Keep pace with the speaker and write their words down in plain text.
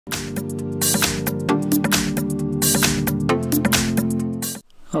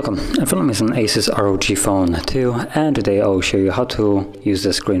Welcome, I'm filming an ASUS ROG Phone 2, and today I'll show you how to use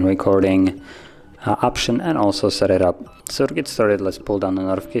the screen recording option and also set it up. So to get started, let's pull down the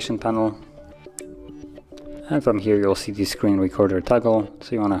notification panel, and from here you'll see the screen recorder toggle.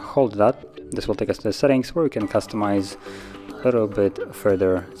 So you want to hold that. This will take us to the settings where we can customize a little bit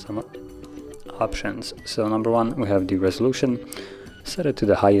further some options. So number one, we have the resolution. Set it to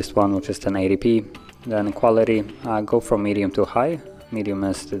the highest one, which is 1080p. Then quality, go from medium to high. Medium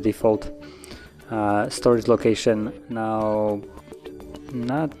is the default. Storage location, now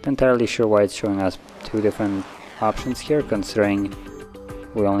not entirely sure why it's showing us two different options here, considering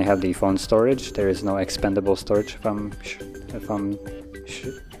we only have the phone storage. There is no expandable storage if I'm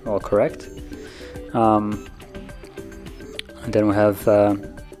well correct. And then we have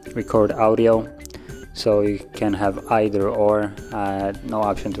record audio, so you can have either or, no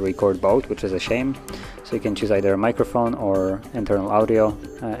option to record both, which is a shame. So you can choose either a microphone or internal audio,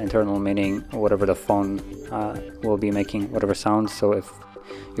 internal meaning whatever the phone will be making, whatever sounds. So if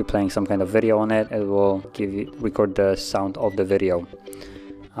you're playing some kind of video on it, it will record the sound of the video.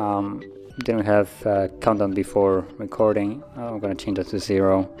 Then we have countdown before recording. I'm going to change that to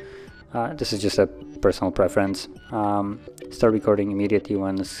 0. This is just a personal preference. Start recording immediately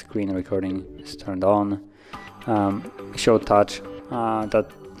when the screen recording is turned on. Show touch,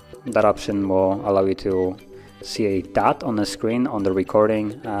 that option will allow you to see a dot on the screen on the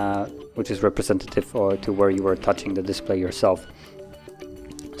recording, which is representative to where you were touching the display yourself.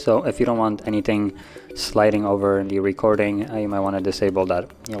 So if you don't want anything sliding over the recording, you might want to disable that.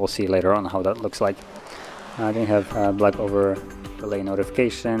 You will see later on how that looks like. Then you have black overlay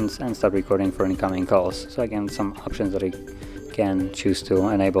notifications and stop recording for incoming calls. So again, some options that you can choose to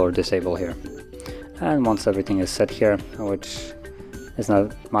enable or disable here. And once everything is set here, which is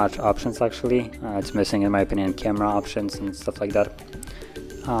not much options actually, it's missing in my opinion camera options and stuff like that.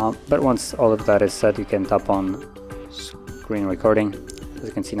 But once all of that is set, you can tap on screen recording. As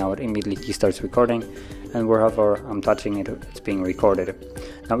you can see now, it immediately starts recording, and wherever I'm touching it, it's being recorded.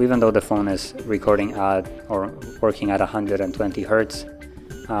 Now, even though the phone is recording at or working at 120 Hertz,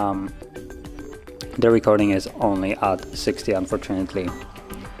 the recording is only at 60, unfortunately.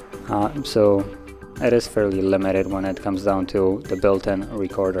 So it is fairly limited when it comes down to the built-in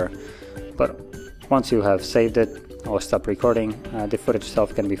recorder. But once you have saved it, I'll stop recording. The footage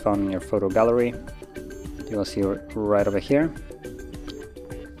itself can be found in your photo gallery. You will see right over here.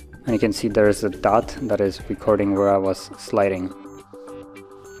 And you can see there's a dot that is recording where I was sliding.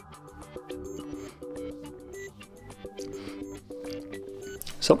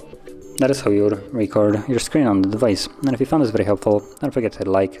 So that is how you would record your screen on the device. And if you found this very helpful, don't forget to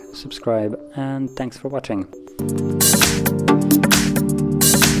like, subscribe, and thanks for watching.